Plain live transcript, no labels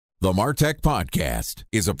The MarTech Podcast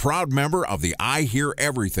is a proud member of the I Hear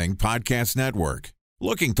Everything Podcast Network.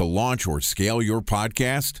 Looking to launch or scale your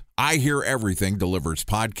podcast? I Hear Everything delivers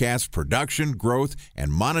podcast production, growth,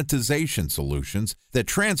 and monetization solutions that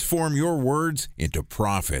transform your words into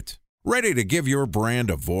profit. Ready to give your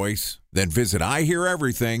brand a voice? Then visit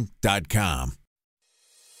iheareverything.com.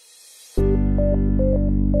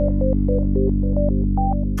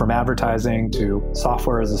 From advertising to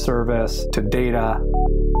software as a service to data.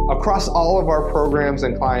 Across all of our programs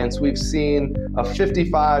and clients, we've seen a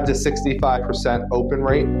 55 to 65% open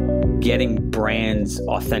rate. Getting brands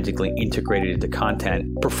authentically integrated into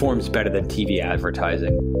content performs better than TV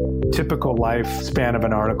advertising. Typical lifespan of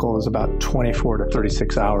an article is about 24 to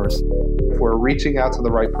 36 hours. If we're reaching out to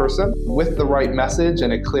the right person with the right message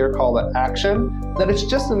and a clear call to action, then it's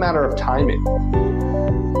just a matter of timing.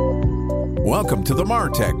 Welcome to the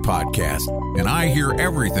MarTech Podcast, an I Hear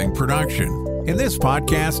Everything production. In this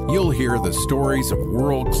podcast, you'll hear the stories of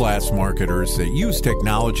world-class marketers that use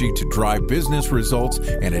technology to drive business results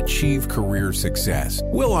and achieve career success.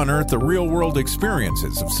 We'll unearth the real-world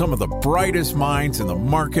experiences of some of the brightest minds in the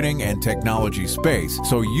marketing and technology space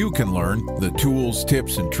so you can learn the tools,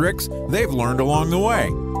 tips, and tricks they've learned along the way.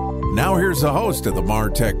 Now here's the host of the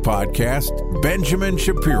MarTech Podcast, Benjamin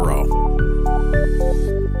Shapiro.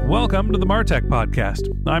 Welcome to the MarTech Podcast.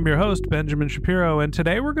 I'm your host, Benjamin Shapiro, and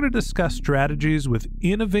today we're going to discuss strategies with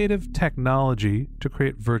innovative technology to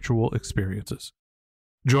create virtual experiences.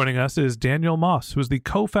 Joining us is Daniel Moss, who is the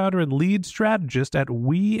co-founder and lead strategist at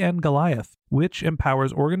We and Goliath, which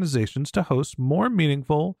empowers organizations to host more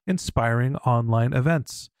meaningful, inspiring online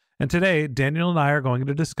events. And today, Daniel and I are going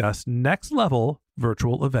to discuss next-level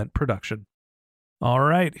virtual event production. All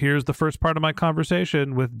right, here's the first part of my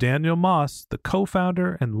conversation with Daniel Moss, the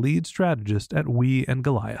co-founder and lead strategist at We and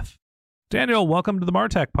Goliath. Daniel, welcome to the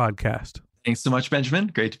MarTech Podcast. Thanks so much,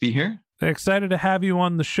 Benjamin. Great to be here. Excited to have you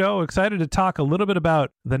on the show. Excited to talk a little bit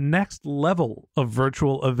about the next level of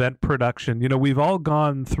virtual event production. You know, we've all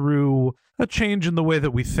gone through a change in the way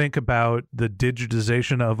that we think about the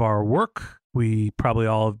digitization of our work. We probably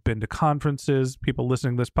all have been to conferences. People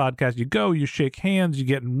listening to this podcast, you go, you shake hands, you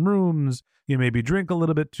get in rooms, you maybe drink a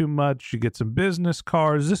little bit too much, you get some business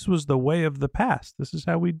cards. This was the way of the past. This is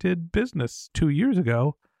how we did business 2 years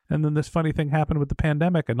ago. And then this funny thing happened with the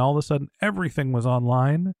pandemic, and all of a sudden everything was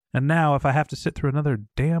online. And now if I have to sit through another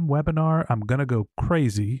damn webinar, I'm going to go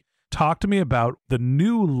crazy. Talk to me about the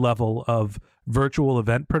new level of virtual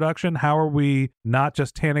event production. How are we not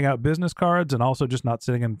just handing out business cards and also just not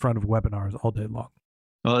sitting in front of webinars all day long?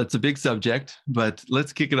 Well, it's a big subject, but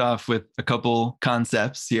let's kick it off with a couple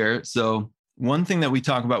concepts here. So one thing that we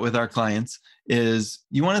talk about with our clients is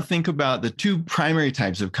you want to think about the two primary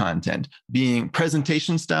types of content being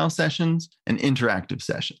presentation style sessions and interactive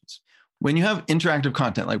sessions. When you have interactive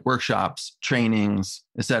content like workshops, trainings,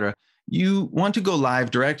 etc., you want to go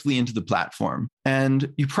live directly into the platform,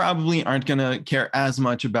 and you probably aren't going to care as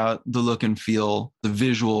much about the look and feel, the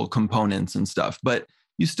visual components and stuff, but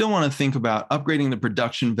you still want to think about upgrading the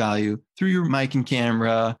production value through your mic and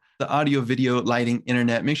camera, the audio, video, lighting,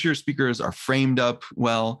 internet. Make sure your speakers are framed up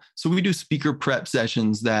well. So we do speaker prep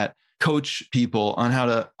sessions that coach people on how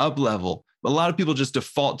to up level. A lot of people just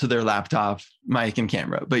default to their laptop, mic and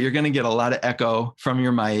camera, but you're going to get a lot of echo from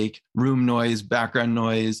your mic, room noise, background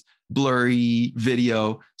noise, blurry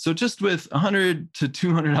video. So just with $100 to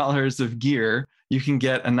 $200 of gear, you can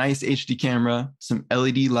get a nice HD camera, some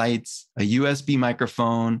LED lights, a USB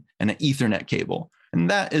microphone, and an Ethernet cable. And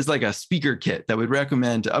that is like a speaker kit that we'd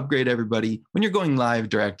recommend to upgrade everybody when you're going live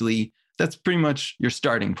directly. That's pretty much your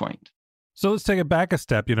starting point. So let's take it back a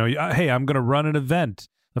step. You know, hey, I'm going to run an event.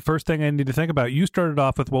 The first thing I need to think about, you started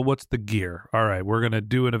off with, well, what's the gear? All right, we're going to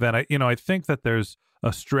do an event. I think that there's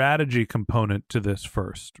a strategy component to this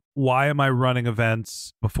first. Why am I running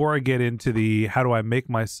events? Before I get into the how do I make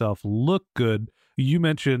myself look good, you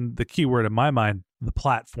mentioned the key word in my mind, the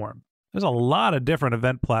platform. There's a lot of different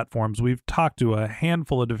event platforms. We've talked to a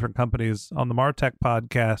handful of different companies on the MarTech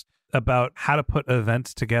Podcast about how to put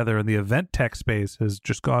events together, and the event tech space has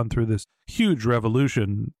just gone through this huge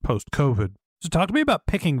revolution post-COVID. So talk to me about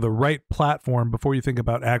picking the right platform before you think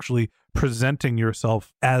about actually presenting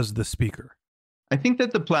yourself as the speaker. I think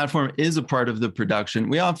that the platform is a part of the production.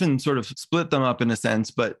 We often sort of split them up in a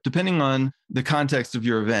sense, but depending on the context of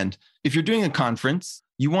your event, if you're doing a conference,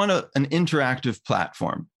 you want an interactive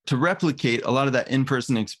platform to replicate a lot of that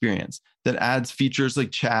in-person experience that adds features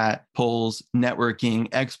like chat, polls, networking,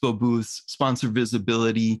 expo booths, sponsor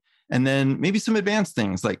visibility, and then maybe some advanced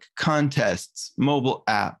things like contests, mobile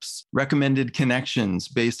apps, recommended connections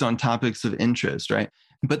based on topics of interest, right?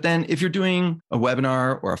 But then if you're doing a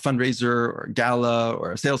webinar or a fundraiser or a gala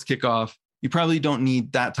or a sales kickoff, you probably don't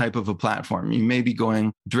need that type of a platform. You may be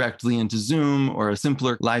going directly into Zoom or a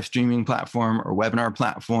simpler live streaming platform or webinar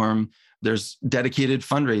platform. There's dedicated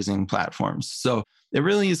fundraising platforms. So it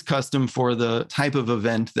really is custom for the type of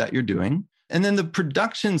event that you're doing. And then the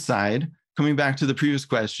production side, coming back to the previous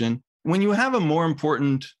question, when you have a more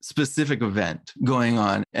important specific event going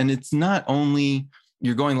on, and it's not only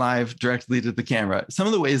you're going live directly to the camera, some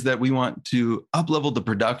of the ways that we want to up-level the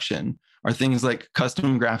production are things like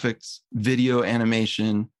custom graphics, video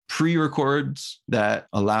animation, pre-records that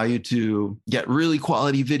allow you to get really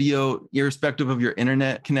quality video irrespective of your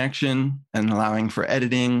internet connection, and allowing for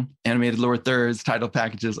editing, animated lower thirds, title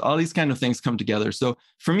packages, all these kind of things come together. So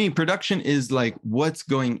for me, production is like what's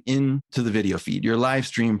going into the video feed, your live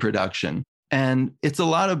stream production. And it's a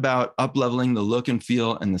lot about up-leveling the look and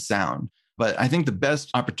feel and the sound. But I think the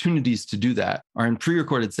best opportunities to do that are in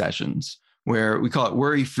pre-recorded sessions, where we call it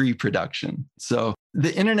worry-free production. So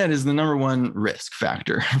the internet is the number one risk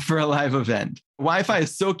factor for a live event. Wi-Fi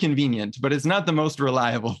is so convenient, but it's not the most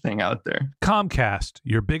reliable thing out there. Comcast,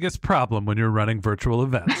 your biggest problem when you're running virtual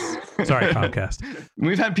events. Sorry, Comcast.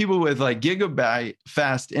 We've had people with like gigabyte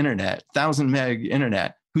fast internet, 1,000 meg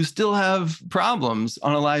internet, who still have problems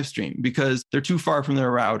on a live stream because they're too far from their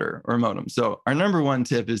router or modem. So our number one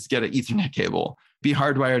tip is get an Ethernet cable. Be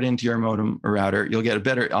hardwired into your modem or router. You'll get a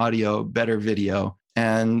better audio, better video.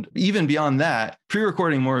 And even beyond that,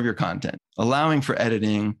 pre-recording more of your content, allowing for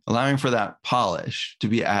editing, allowing for that polish to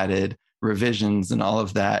be added, revisions and all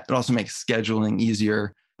of that. It also makes scheduling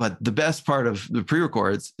easier. But the best part of the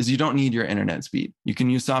pre-records is you don't need your internet speed. You can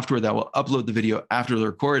use software that will upload the video after the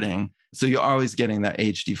recording, so you're always getting that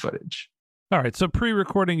HD footage. All right, so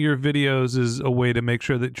pre-recording your videos is a way to make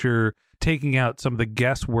sure that you're taking out some of the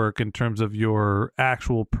guesswork in terms of your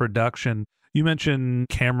actual production. You mentioned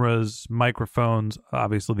cameras, microphones,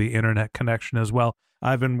 obviously the internet connection as well.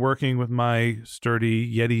 I've been working with my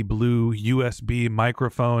sturdy Yeti Blue USB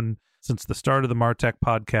microphone since the start of the Martech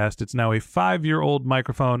podcast. It's now a 5-year-old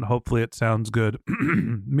microphone. Hopefully it sounds good.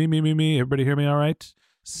 Me. Everybody hear me all right?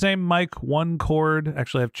 Same mic, one cord.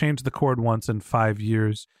 Actually, I've changed the cord once in 5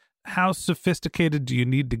 years. How sophisticated do you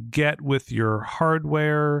need to get with your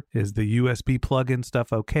hardware? Is the USB plug-in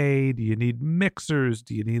stuff okay? Do you need mixers?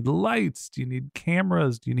 Do you need lights? Do you need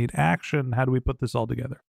cameras? Do you need action? How do we put this all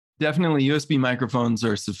together? Definitely USB microphones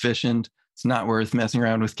are sufficient. It's not worth messing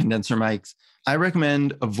around with condenser mics. I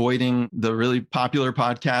recommend avoiding the really popular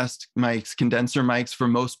podcast mics, condenser mics for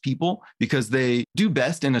most people, because they do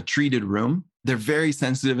best in a treated room. They're very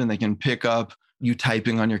sensitive and they can pick up you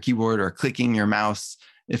typing on your keyboard or clicking your mouse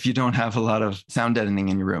if you don't have a lot of sound deadening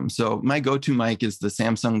in your room. So my go-to mic is the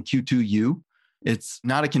Samsung Q2U. It's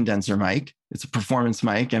not a condenser mic. It's a performance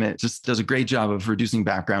mic, and it just does a great job of reducing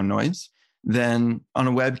background noise. Then on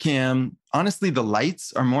a webcam, honestly, the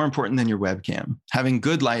lights are more important than your webcam. Having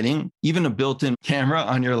good lighting, even a built-in camera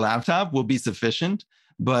on your laptop will be sufficient.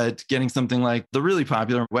 But getting something like the really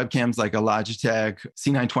popular webcams like a Logitech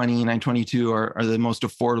C920, 922 are the most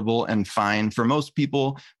affordable and fine for most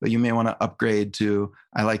people. But you may want to upgrade to,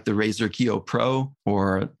 I like the Razer Kiyo Pro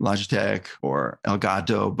or Logitech or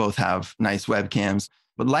Elgato. Both have nice webcams.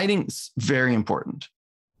 But lighting is very important.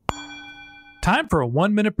 Time for a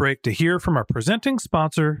 1-minute break to hear from our presenting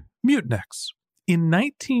sponsor, Mutinex. In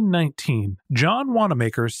 1919, John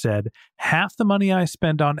Wanamaker said, "Half the money I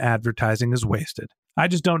spend on advertising is wasted. I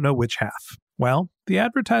just don't know which half." Well, the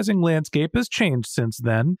advertising landscape has changed since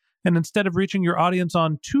then, and instead of reaching your audience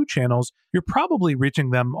on 2 channels, you're probably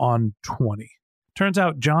reaching them on 20. Turns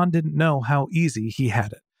out John didn't know how easy he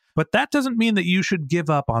had it. But that doesn't mean that you should give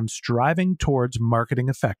up on striving towards marketing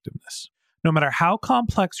effectiveness. No matter how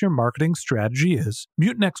complex your marketing strategy is,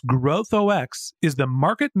 Mutinex Growth OX is the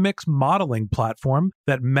market mix modeling platform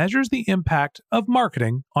that measures the impact of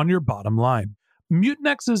marketing on your bottom line.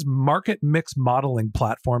 Mutinex's market mix modeling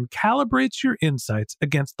platform calibrates your insights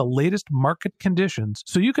against the latest market conditions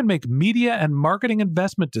so you can make media and marketing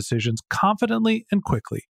investment decisions confidently and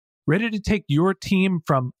quickly. Ready to take your team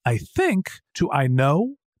from I think to I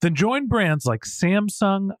know? Then join brands like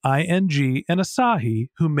Samsung, ING, and Asahi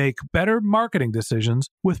who make better marketing decisions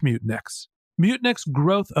with Mutinex. Mutinex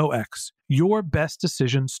Growth OX. Your best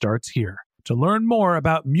decision starts here. To learn more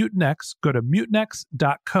about Mutinex, go to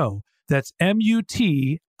mutinex.co. That's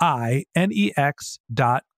MUTINEX.co.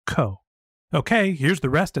 Okay, here's the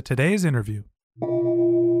rest of today's interview.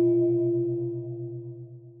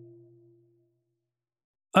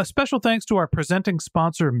 A special thanks to our presenting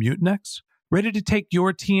sponsor, Mutinex. Ready to take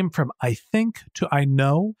your team from I think to I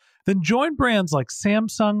know? Then join brands like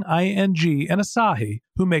Samsung, ING, and Asahi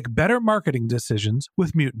who make better marketing decisions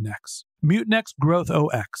with Mutinex. Mutinex Growth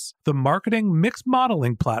OX, the marketing mix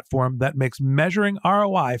modeling platform that makes measuring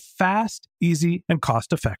ROI fast, easy, and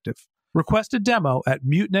cost-effective. Request a demo at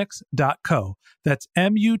Mutinex.co. That's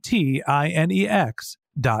Mutinex.co.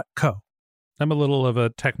 I'm a little of a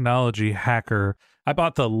technology hacker. I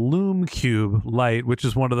bought the Lume Cube Lite, which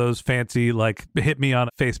is one of those fancy, like, hit me on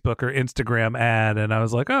a Facebook or Instagram ad. And I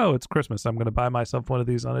was like, oh, it's Christmas. I'm going to buy myself one of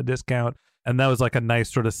these on a discount. And that was like a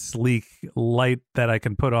nice sort of sleek light that I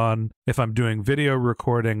can put on if I'm doing video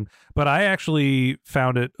recording. But I actually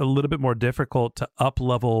found it a little bit more difficult to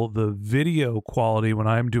up-level the video quality when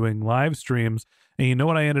I'm doing live streams. And you know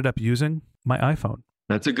what I ended up using? My iPhone.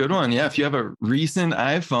 That's a good one. Yeah. If you have a recent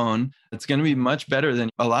iPhone, it's going to be much better than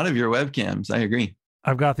a lot of your webcams. I agree.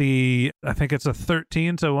 I've got I think it's a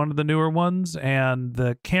 13, so one of the newer ones, and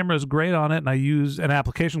the camera's great on it, and I use an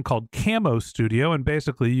application called Camo Studio, and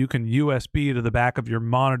basically you can USB to the back of your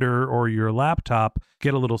monitor or your laptop,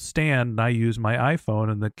 get a little stand, and I use my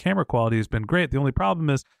iPhone, and the camera quality has been great. The only problem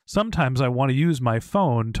is sometimes I want to use my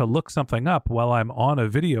phone to look something up while I'm on a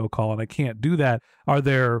video call, and I can't do that. Are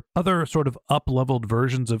there other sort of up-leveled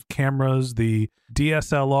versions of cameras, the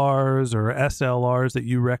DSLRs or SLRs that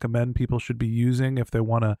you recommend people should be using if they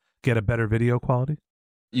want to get a better video quality?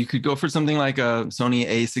 You could go for something like a Sony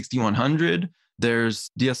A6100.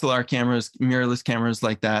 There's DSLR cameras, mirrorless cameras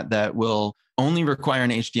like that will only require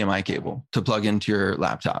an HDMI cable to plug into your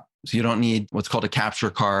laptop. So you don't need what's called a capture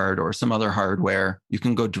card or some other hardware. You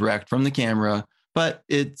can go direct from the camera, but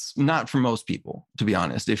it's not for most people, to be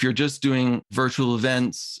honest. If you're just doing virtual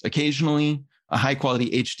events occasionally, a high quality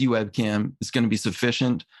HD webcam is going to be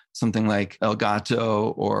sufficient. Something like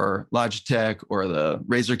Elgato or Logitech or the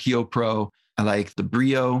Razer Kio Pro. I like the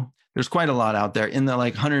Brio. There's quite a lot out there in the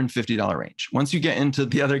like $150 range. Once you get into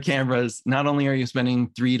the other cameras, not only are you spending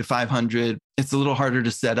 $300 to $500, it's a little harder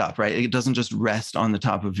to set up, right? It doesn't just rest on the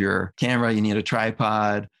top of your camera. You need a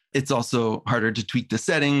tripod. It's also harder to tweak the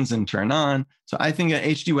settings and turn on. So I think an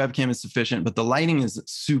HD webcam is sufficient, but the lighting is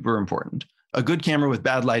super important. A good camera with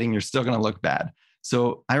bad lighting, you're still going to look bad.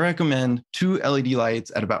 So I recommend 2 LED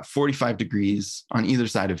lights at about 45 degrees on either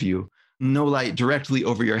side of you. No light directly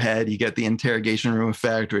over your head. You get the interrogation room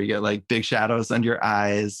effect where you get like big shadows under your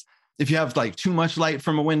eyes. If you have like too much light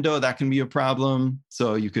from a window, that can be a problem.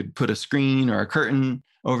 So you could put a screen or a curtain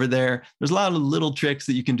over there. There's a lot of little tricks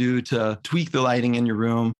that you can do to tweak the lighting in your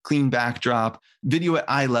room, clean backdrop, video at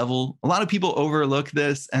eye level. A lot of people overlook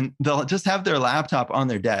this and they'll just have their laptop on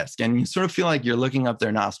their desk and you sort of feel like you're looking up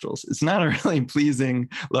their nostrils. It's not a really pleasing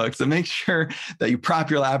look. So make sure that you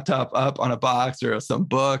prop your laptop up on a box or some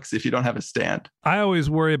books if you don't have a stand. I always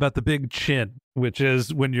worry about the big chin, which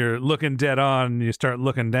is when you're looking dead on and you start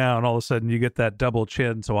looking down, all of a sudden you get that double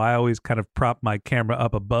chin. So I always kind of prop my camera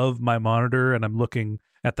up above my monitor and I'm looking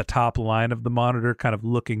at the top line of the monitor, kind of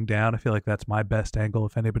looking down. I feel like that's my best angle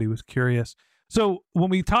if anybody was curious. So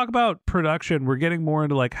when we talk about production, we're getting more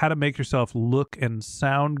into like how to make yourself look and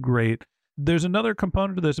sound great. There's another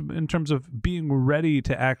component to this in terms of being ready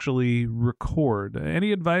to actually record.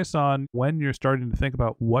 Any advice on when you're starting to think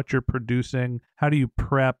about what you're producing? How do you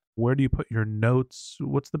prep? Where do you put your notes?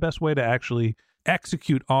 What's the best way to actually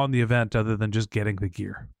execute on the event other than just getting the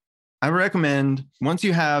gear? I recommend once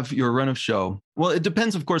you have your run of show, well, it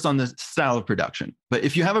depends, of course, on the style of production. But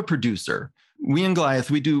if you have a producer, we in Goliath,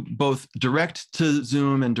 we do both direct to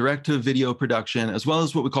Zoom and direct to video production, as well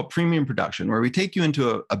as what we call premium production, where we take you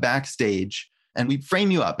into a backstage and we frame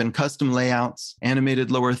you up in custom layouts, animated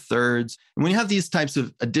lower thirds. And when you have these types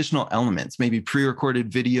of additional elements, maybe pre-recorded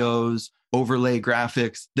videos, overlay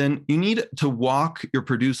graphics, then you need to walk your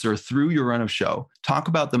producer through your run of show, talk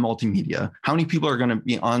about the multimedia, how many people are going to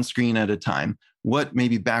be on screen at a time, what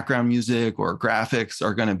maybe background music or graphics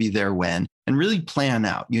are going to be there when, and really plan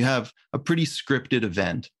out. You have a pretty scripted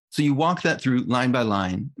event. So you walk that through line by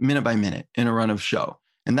line, minute by minute in a run of show.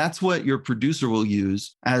 And that's what your producer will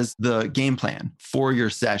use as the game plan for your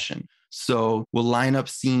session. So we'll line up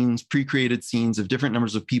scenes, pre-created scenes of different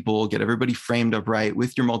numbers of people, get everybody framed up right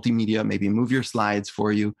with your multimedia, maybe move your slides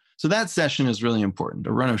for you. So that session is really important,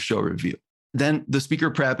 a run of show review. Then the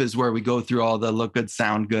speaker prep is where we go through all the look good,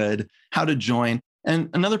 sound good, how to join. And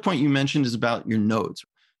another point you mentioned is about your notes.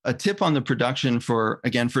 A tip on the production for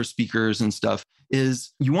speakers and stuff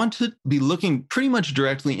is you want to be looking pretty much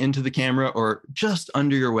directly into the camera or just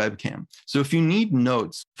under your webcam. So if you need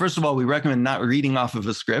notes, first of all, we recommend not reading off of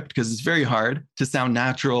a script because it's very hard to sound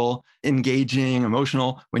natural, engaging,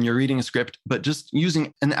 emotional when you're reading a script, but just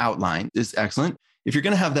using an outline is excellent. if you're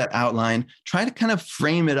going to have that outline, try to kind of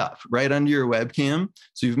frame it up right under your webcam.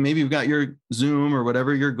 So you've got your Zoom or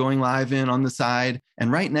whatever you're going live in on the side.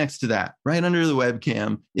 And right next to that, right under the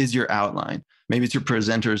webcam is your outline. Maybe it's your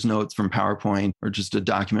presenter's notes from PowerPoint or just a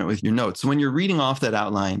document with your notes. So when you're reading off that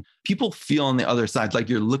outline, people feel on the other side like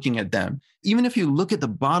you're looking at them. Even if you look at the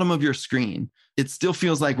bottom of your screen, it still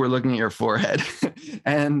feels like we're looking at your forehead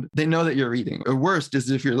and they know that you're reading. Or worst is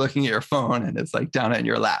if you're looking at your phone and it's like down in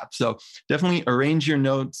your lap. So definitely arrange your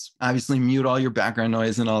notes, obviously mute all your background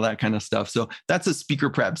noise and all that kind of stuff. So that's a speaker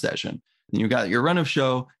prep session. You got your run of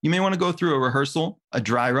show. You may want to go through a rehearsal, a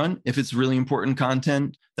dry run. If it's really important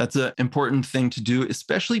content, that's an important thing to do,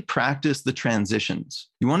 especially practice the transitions.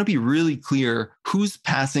 You want to be really clear who's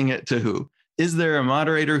passing it to who. Is there a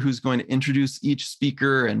moderator who's going to introduce each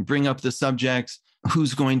speaker and bring up the subjects?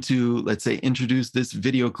 Who's going to, let's say, introduce this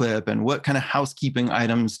video clip and what kind of housekeeping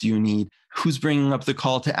items do you need? Who's bringing up the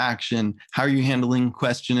call to action? How are you handling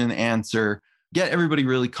question and answer? Get everybody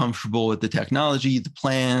really comfortable with the technology, the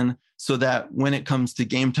plan, so that when it comes to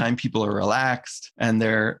game time, people are relaxed and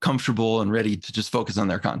they're comfortable and ready to just focus on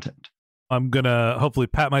their content. I'm going to hopefully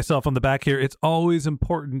pat myself on the back here. It's always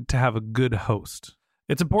important to have a good host.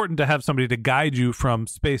 It's important to have somebody to guide you from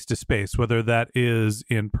space to space, whether that is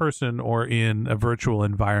in person or in a virtual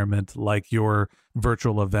environment like your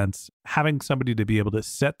virtual events. Having somebody to be able to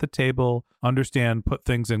set the table, understand, put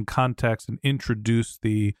things in context, and introduce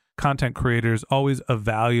the content creators, always a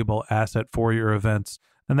valuable asset for your events.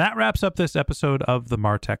 And that wraps up this episode of the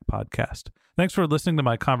MarTech Podcast. Thanks for listening to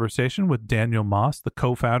my conversation with Daniel Moss, the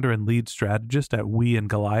co-founder and lead strategist at We and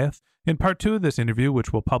Goliath. In part 2 of this interview,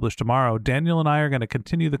 which we'll publish tomorrow, Daniel and I are going to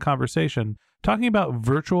continue the conversation talking about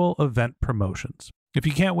virtual event promotions. If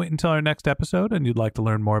you can't wait until our next episode and you'd like to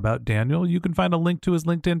learn more about Daniel, you can find a link to his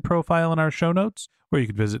LinkedIn profile in our show notes, or you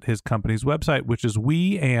can visit his company's website, which is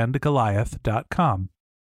weandgoliath.com.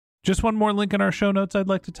 Just one more link in our show notes I'd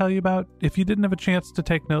like to tell you about. If you didn't have a chance to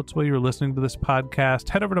take notes while you were listening to this podcast,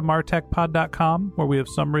 head over to martechpod.com, where we have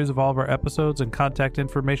summaries of all of our episodes and contact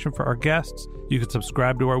information for our guests. You can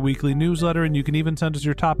subscribe to our weekly newsletter, and you can even send us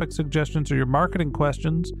your topic suggestions or your marketing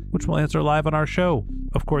questions, which we'll answer live on our show.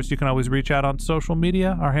 Of course, you can always reach out on social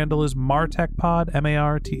media. Our handle is martechpod,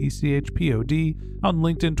 MarTechPod, on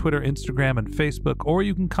LinkedIn, Twitter, Instagram, and Facebook, or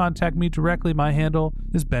you can contact me directly. My handle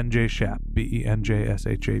is Ben J. Shap,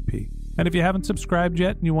 BenJShap. And if you haven't subscribed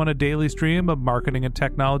yet and you want a daily stream of marketing and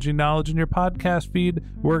technology knowledge in your podcast feed,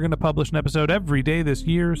 we're going to publish an episode every day this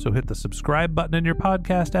year, so hit the subscribe button in your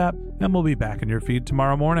podcast app, and we'll be back in your feed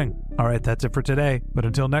tomorrow morning. All right, that's it for today. But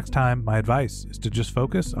until next time, my advice is to just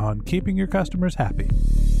focus on keeping your customers happy.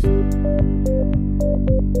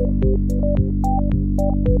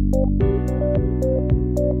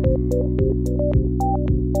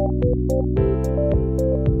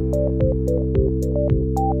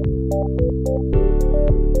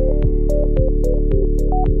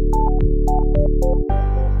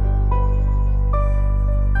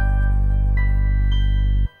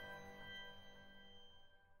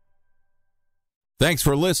 Thanks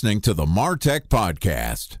for listening to the MarTech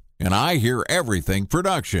Podcast, an I Hear Everything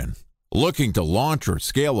production. Looking to launch or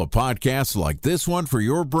scale a podcast like this one for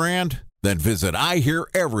your brand? Then visit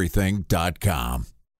iheareverything.com.